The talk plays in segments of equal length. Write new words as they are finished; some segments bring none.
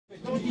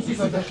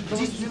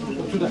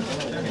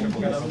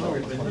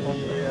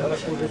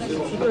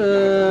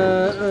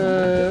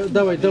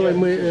Давай,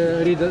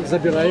 мы Рида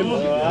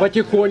забираем.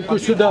 Потихоньку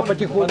сюда,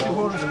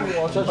 потихоньку.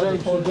 Сажаем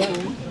сюда.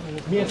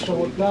 Место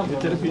вот там.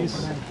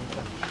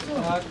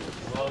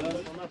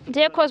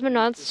 Dear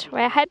cosmonauts,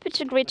 we are happy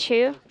to greet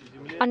you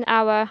on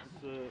our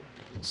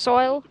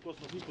soil.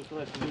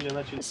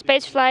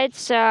 Space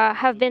flights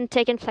have been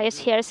taking place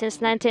here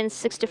since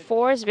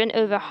 1964. It's been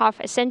over half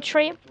a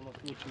century.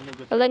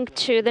 Linked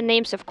to the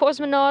names of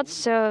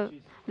cosmonauts,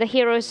 the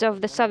heroes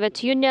of the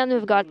Soviet Union.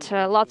 We've got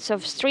lots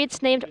of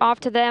streets named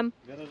after them.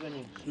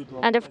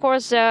 And of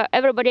course,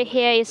 everybody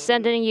here is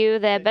sending you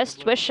their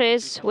best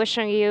wishes,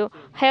 wishing you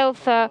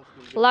health,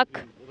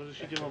 luck,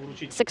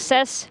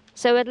 success.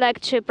 So we'd like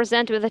to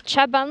present with the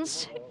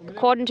chabans,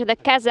 according to the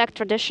Kazakh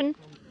tradition.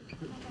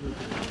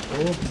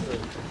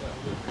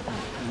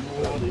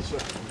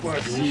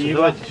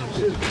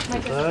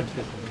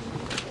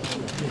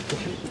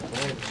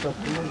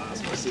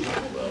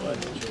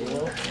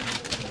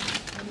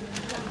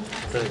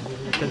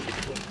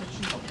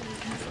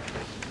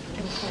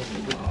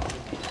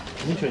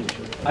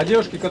 А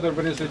девушки, которые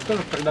принесли,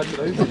 тоже передачу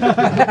дают?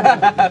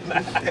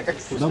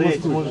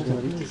 Устоять можете.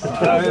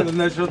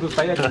 Насчет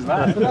устоять, не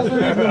знаю.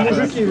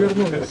 Мужики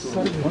вернулись.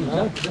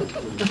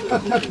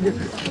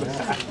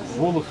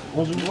 Волос,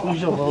 он же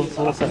уезжал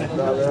волосами.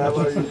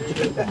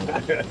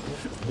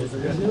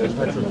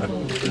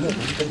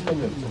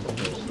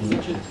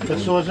 Так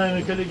что,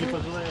 уважаемые коллеги,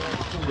 пожелаем.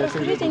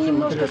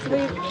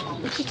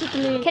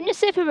 Can you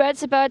say a few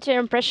words about your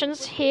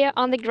impressions here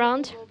on the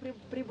ground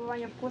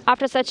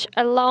after such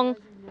a long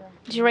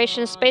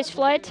duration space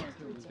flight?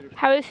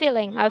 How are you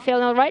feeling? Are you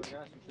feeling all right?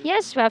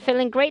 Yes, we are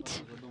feeling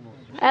great.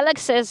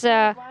 Alex is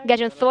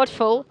getting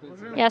thoughtful.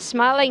 Yeah,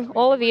 smiling,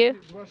 all of you.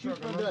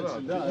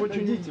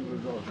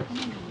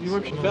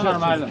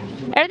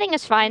 Everything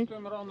is fine.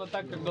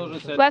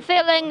 We're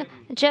feeling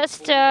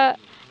just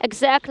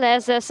exactly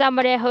as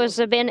somebody who's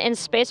been in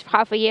space for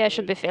half a year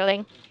should be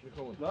feeling.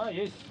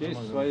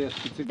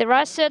 There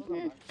are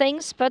certain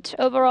things, but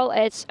overall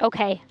it's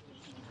okay.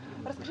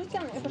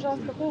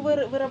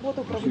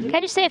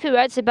 Can you say a few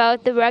words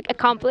about the work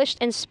accomplished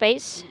in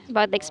space,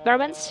 about the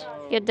experiments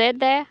you did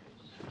there?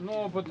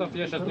 Well,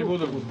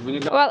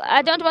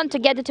 I don't want to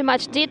get into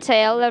much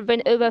detail. There have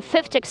been over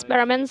 50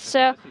 experiments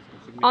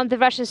on the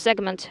Russian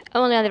segment,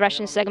 only on the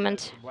Russian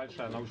segment.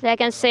 I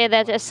can say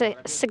that a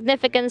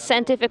significant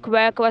scientific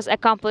work was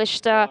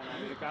accomplished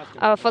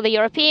for the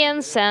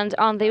Europeans and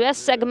on the US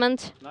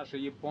segment.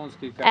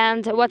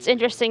 And what's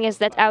interesting is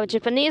that our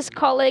Japanese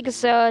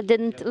colleagues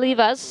didn't leave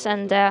us,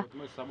 and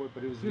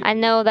I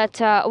know that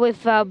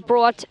we've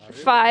brought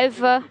five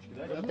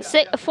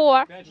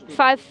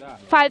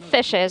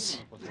fishes.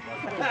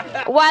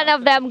 One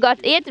of them got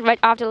eaten right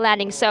after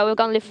landing, so we've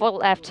only 4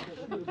 left.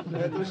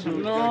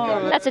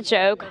 That's a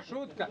joke.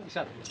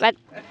 But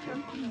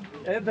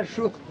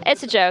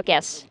it's a joke,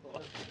 yes.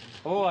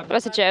 It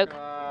was a joke.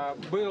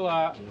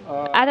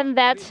 Other than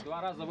that,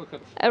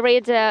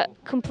 Reid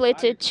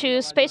completed 2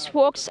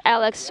 spacewalks,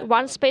 Alex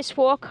 1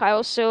 spacewalk. I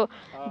also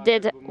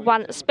did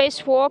 1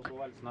 spacewalk.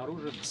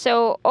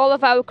 So all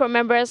of our crew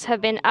members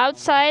have been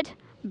outside,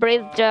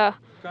 breathed a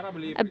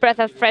breath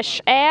of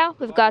fresh air.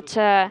 We've got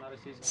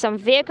some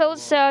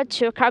vehicles,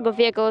 2 cargo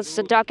vehicles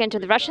dock into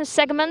the Russian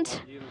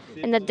segment.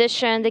 In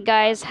addition, the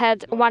guys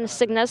had 1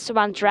 Cygnus,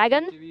 1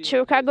 Dragon,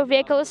 2 cargo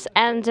vehicles,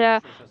 and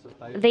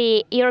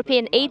the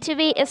European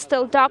ATV is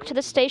still docked to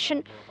the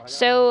station.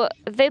 So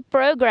the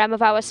program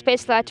of our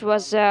spaceflight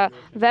was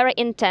very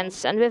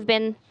intense, and we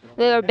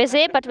were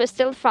busy, but we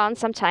still found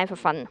some time for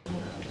fun.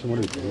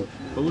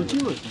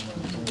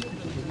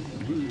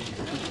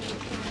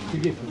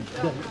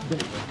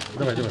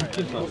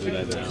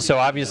 So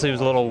obviously it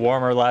was a little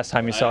warmer last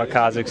time you saw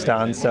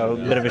Kazakhstan, so a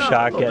bit of a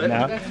shock getting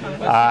out.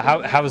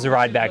 How was the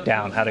ride back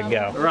down? How'd it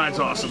go? The ride's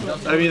awesome.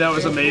 I mean, that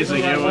was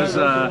amazing. It was.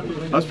 I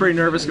was pretty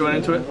nervous going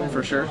into it,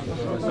 for sure.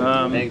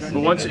 But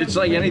once, it's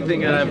like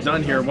anything that I've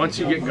done here. Once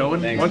you get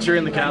going, once you're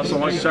in the capsule,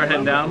 once you start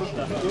heading down,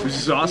 it was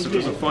just awesome. It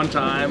was a fun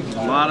time.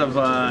 A lot of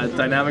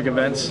dynamic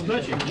events.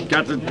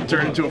 Got to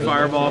turn into a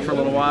fireball for a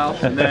little while,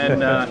 and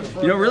then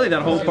you know, really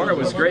that whole part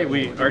was great.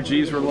 Our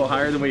G's were a little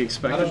higher than we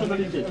expected.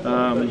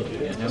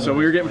 So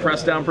we were getting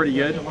pressed down pretty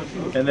good,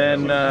 and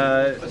then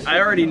I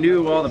already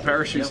knew all the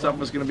parachute stuff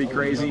was going to be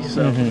crazy,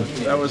 so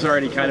that was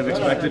already kind of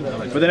expected.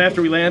 But then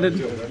after we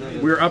landed,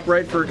 we were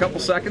upright for a couple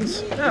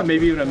seconds,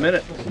 maybe even a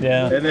minute.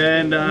 Yeah. And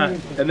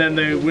then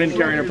the wind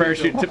carrying our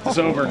parachute tipped us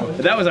over.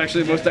 And that was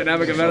actually the most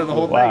dynamic event of the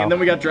whole thing. And then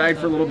we got dragged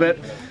for a little bit,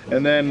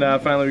 and then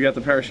finally we got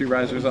the parachute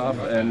risers off,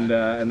 and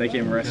they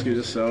came and rescued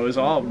us. So it was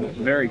all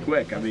very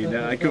quick. I mean,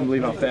 I couldn't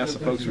believe how fast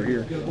the folks were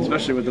here,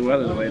 especially with the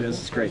weather the way it is.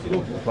 It's great.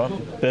 Well,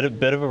 bit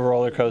bit of a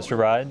roller coaster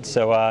ride.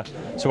 So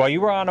so while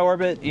you were on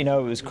orbit, you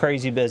know, it was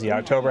crazy busy.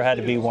 October had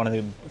to be one of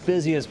the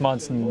busiest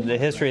months in the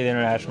history of the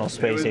International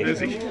Space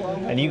Station.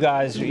 And you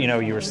guys, you know,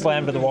 you were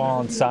slammed to the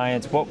wall in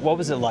science. What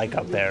was it like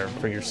up there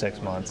for your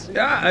 6 months?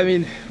 Yeah, I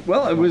mean,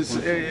 well,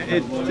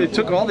 it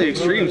took all the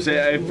extremes.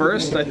 At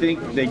first, I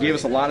think they gave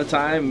us a lot of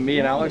time. Me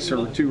and Alex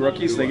are 2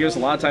 rookies. They gave us a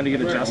lot of time to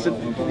get adjusted.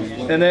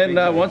 And then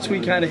once we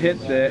kind of hit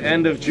the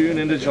end of June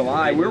into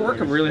July, we were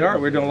working really hard.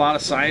 We were doing a lot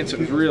of science. It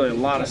was really a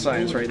lot of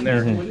science right in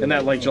there, in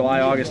that like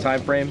July, August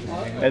time frame.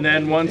 And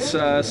then once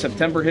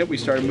September hit, we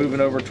started moving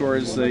over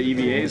towards the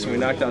EVAs, and we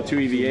knocked out 2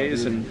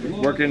 EVAs and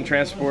working in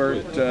transport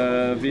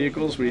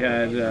vehicles. We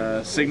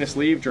had Cygnus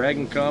leave,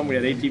 Dragon come, we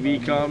had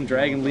ATV come,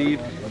 Dragon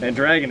leave, and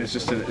Dragon is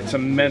just it's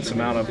an immense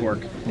amount of work.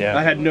 Yeah.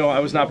 I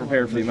was not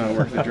prepared for the amount of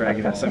work that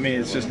Dragon is. I mean,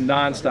 it's just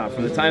nonstop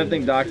from the time the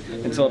thing docked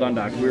until it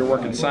undocked. We were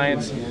working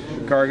science,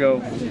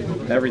 cargo,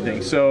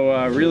 everything.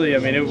 So really, I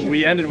mean,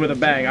 we ended with a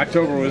bang.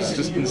 October was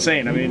just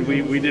insane. I mean,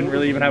 we didn't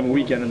really even have a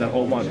weekend in that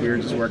whole month. We were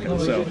just working.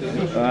 So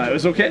it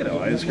was okay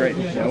though. It was great.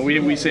 You know,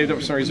 we saved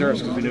up some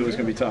reserves because we knew it was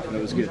going to be tough, and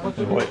it was good.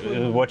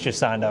 What you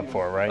signed up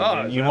for,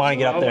 right? You want to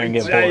get up there and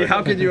get bored.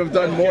 How could you have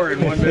done more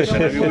in one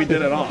mission? I mean, we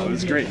did it all. It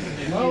was great.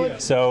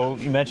 So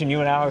you mentioned you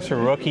and Alex were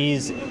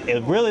rookies.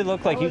 It really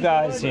looked like you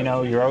guys, you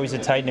know, you're always a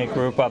tight-knit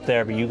group up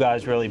there, but you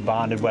guys really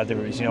bonded, whether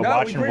it was, you know,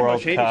 watching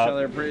World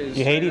Cup.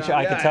 You hate each other.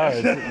 I could tell.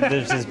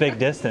 There's this big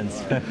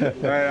distance.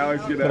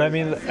 But I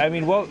mean,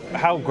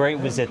 how great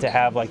was it to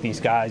have like these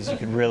guys you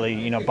could really,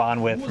 you know,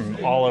 bond with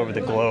from all over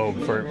the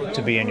globe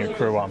to be in your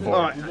crew on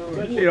board?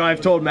 You know,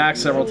 I've told Max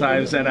several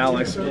times and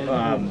Alex,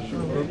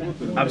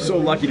 I'm so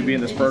lucky to be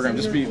in this program,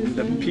 just be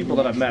the people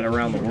that I've met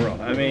around the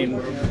world. I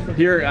mean,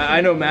 here,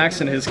 I know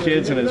Max and his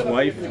kids and his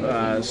wife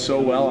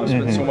so well. I've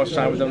spent so much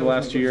time with them the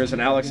last 2 years,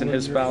 and Alex and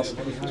his spouse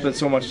spent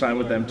so much time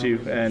with them too.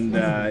 And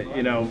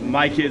you know,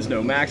 my kids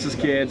know Max's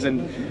kids,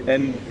 and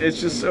it's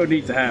just so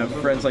neat to have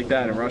friends like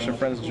that in Russia,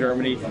 friends in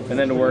Germany, and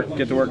then to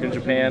get to work in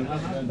Japan.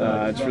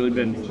 It's really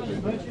been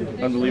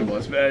unbelievable.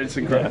 It's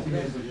incredible.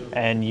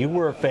 And you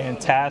were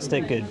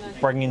fantastic at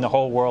bringing the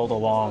whole world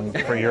along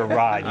for your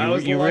ride.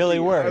 You really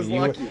were.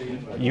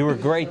 You were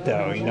great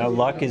though. You know,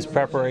 luck is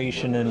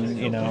preparation, and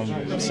you know,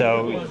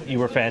 so you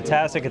were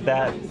fantastic at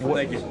that.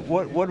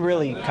 What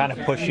really kind of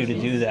pushed you to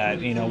do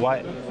that? You know,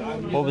 what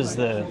was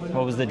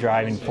the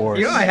driving force?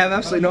 You know, I have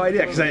absolutely no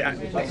idea, because I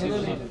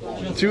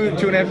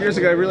 2.5 years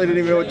ago I really didn't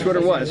even know what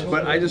Twitter was.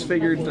 But I just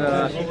figured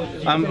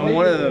I'm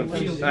one of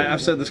the,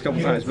 I've said this a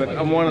couple times, but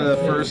I'm one of the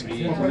first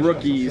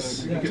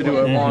rookies to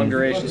do a long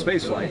duration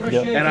space flight,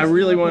 and I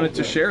really wanted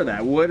to share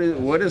that. What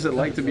is it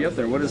like to be up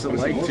there? What is it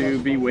like to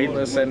be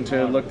weightless and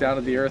to look down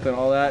at the Earth and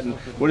all that? And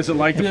what is it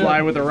like to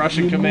fly with a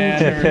Russian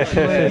commander?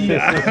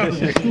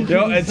 You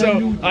know, and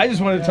so I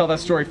just wanted to tell that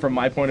story from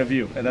my point of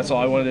view, and that's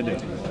all I wanted to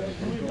do.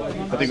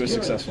 I think it was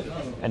successful.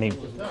 Any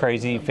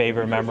crazy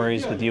favorite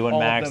memories with you and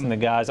Max and the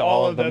guys?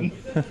 All of them.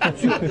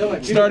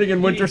 Starting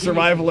in winter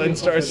survival in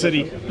Star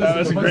City. That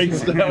was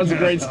a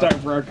great start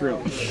for our crew.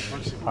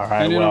 All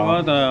right. And you know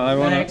what? I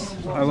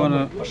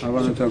wanna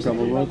talk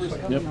about work.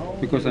 Yep.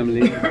 Because I'm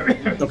leaving.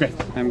 Okay.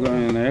 I'm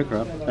going in the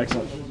aircraft.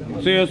 Excellent.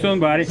 See you soon,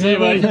 buddy. See you,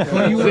 buddy. See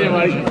you,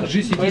 buddy.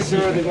 As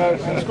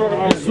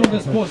soon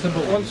as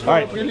possible. All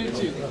right.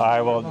 All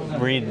right. Well,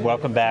 Reid,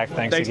 welcome back.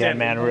 Thanks again,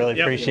 Dan. man. Really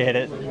appreciate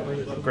it.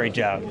 Great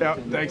job. Yeah.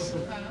 Thanks.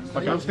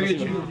 Пока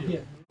встречи.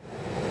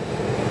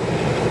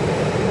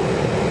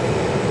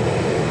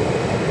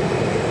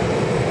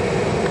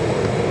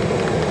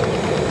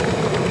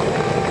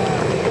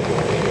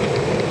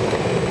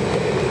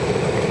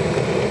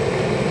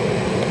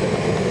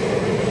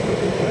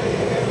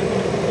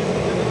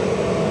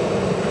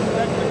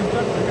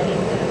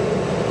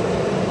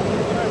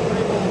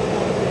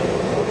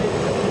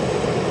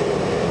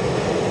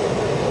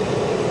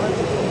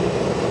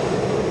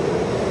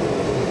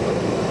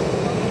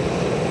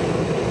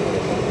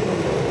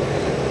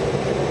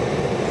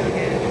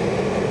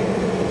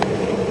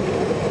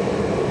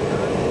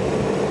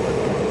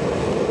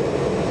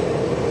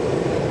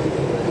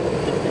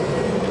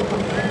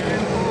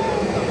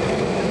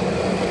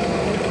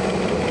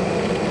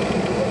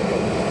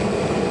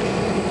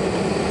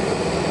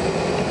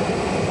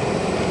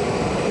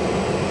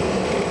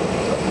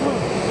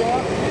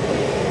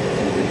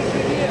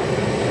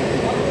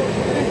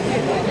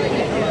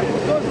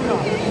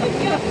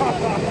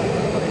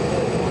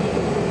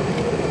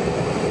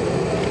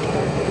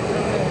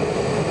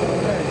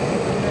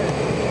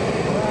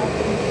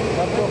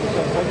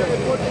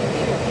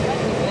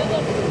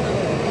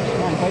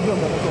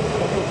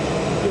 Пойдем.